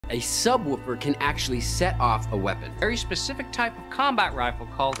a subwoofer can actually set off a weapon. Very specific type of combat rifle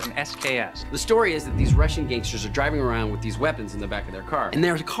called an SKS. The story is that these Russian gangsters are driving around with these weapons in the back of their car. And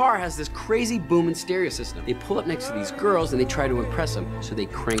their car has this crazy booming stereo system. They pull up next to these girls and they try to impress them, so they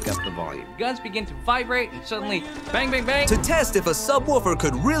crank up the volume. Guns begin to vibrate and suddenly bang, bang, bang. To test if a subwoofer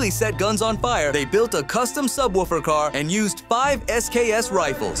could really set guns on fire, they built a custom subwoofer car and used 5 SKS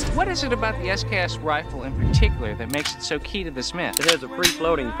rifles. What is it about the SKS rifle in particular that makes it so key to this myth? It has a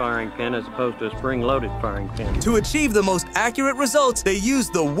free-floating firing pin as opposed to a spring-loaded firing pin. To achieve the most accurate results, they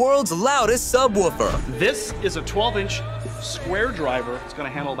used the world's loudest subwoofer. This is a 12-inch square driver. It's going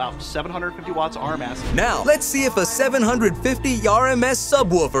to handle about 750 watts RMS. Now, let's see if a 750 RMS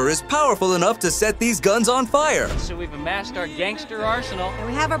subwoofer is powerful enough to set these guns on fire. So we've amassed our gangster arsenal. And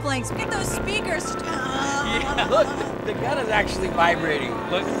we have our blanks. Get those speakers. Yeah. Look, the gun is actually vibrating.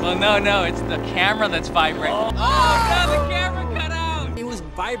 Look, well, no, it's the camera that's vibrating. Oh, no, the camera cut out! It was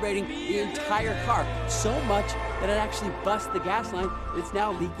vibrating the entire car so much that it actually bust the gas line. It's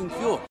now leaking fuel.